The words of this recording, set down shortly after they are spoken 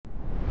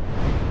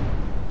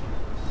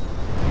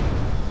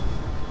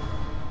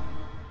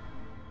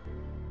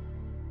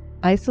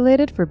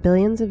Isolated for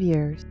billions of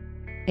years,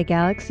 a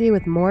galaxy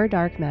with more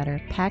dark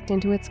matter packed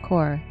into its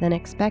core than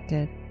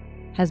expected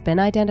has been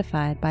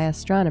identified by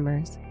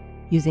astronomers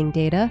using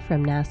data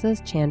from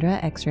NASA's Chandra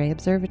X-ray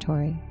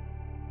Observatory.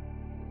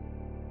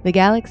 The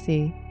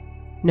galaxy,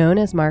 known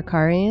as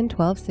Markarian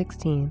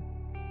 1216,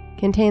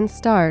 contains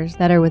stars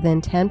that are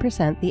within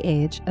 10% the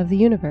age of the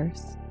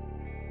universe.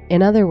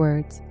 In other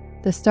words,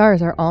 the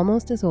stars are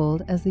almost as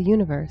old as the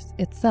universe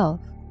itself.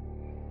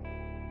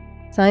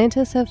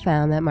 Scientists have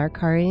found that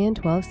Markarian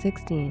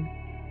 1216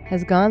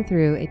 has gone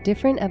through a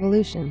different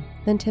evolution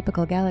than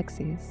typical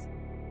galaxies.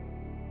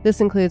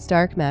 This includes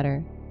dark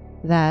matter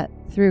that,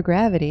 through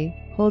gravity,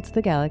 holds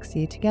the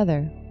galaxy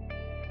together.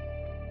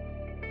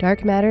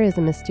 Dark matter is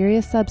a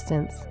mysterious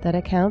substance that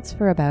accounts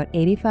for about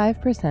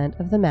 85%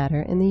 of the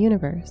matter in the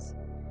universe,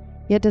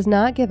 yet does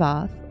not give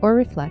off or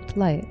reflect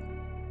light.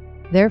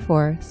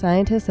 Therefore,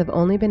 scientists have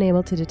only been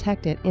able to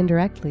detect it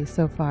indirectly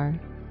so far,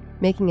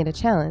 making it a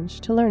challenge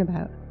to learn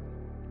about.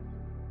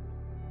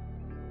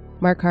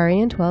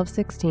 Markarian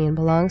 1216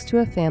 belongs to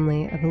a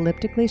family of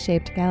elliptically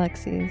shaped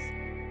galaxies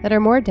that are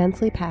more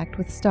densely packed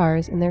with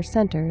stars in their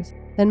centers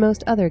than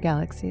most other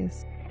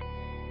galaxies.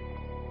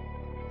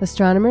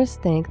 Astronomers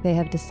think they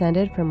have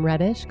descended from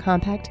reddish,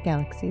 compact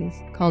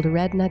galaxies called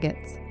red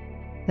nuggets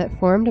that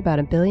formed about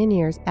 1 billion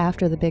years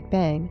after the Big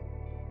Bang,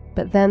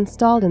 but then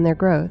stalled in their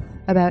growth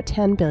about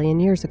 10 billion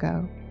years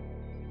ago.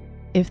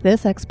 If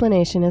this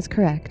explanation is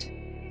correct,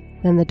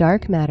 then the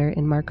dark matter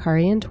in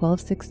Markarian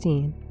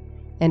 1216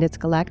 and its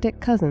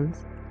galactic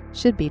cousins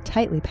should be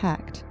tightly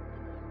packed.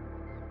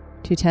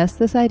 To test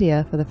this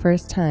idea for the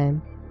first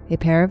time, a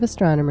pair of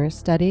astronomers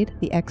studied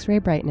the X-ray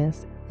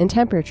brightness and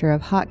temperature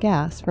of hot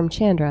gas from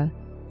Chandra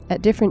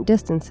at different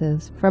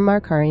distances from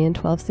Markarian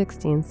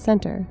 1216's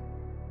center.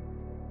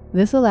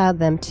 This allowed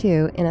them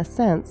to, in a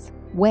sense,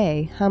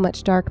 weigh how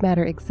much dark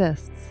matter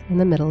exists in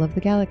the middle of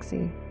the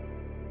galaxy.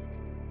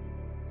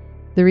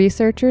 The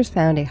researchers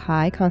found a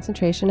high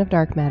concentration of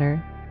dark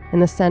matter in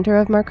the center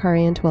of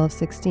Markarian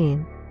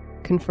 1216,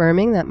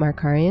 confirming that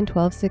Markarian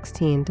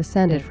 1216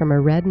 descended from a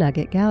red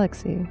nugget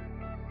galaxy.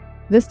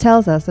 This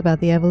tells us about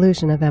the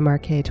evolution of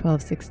MRK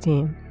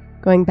 1216,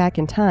 going back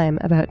in time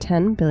about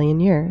 10 billion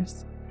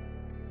years.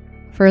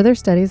 Further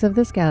studies of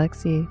this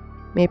galaxy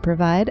may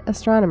provide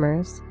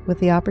astronomers with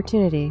the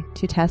opportunity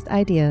to test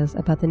ideas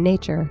about the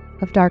nature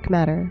of dark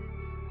matter.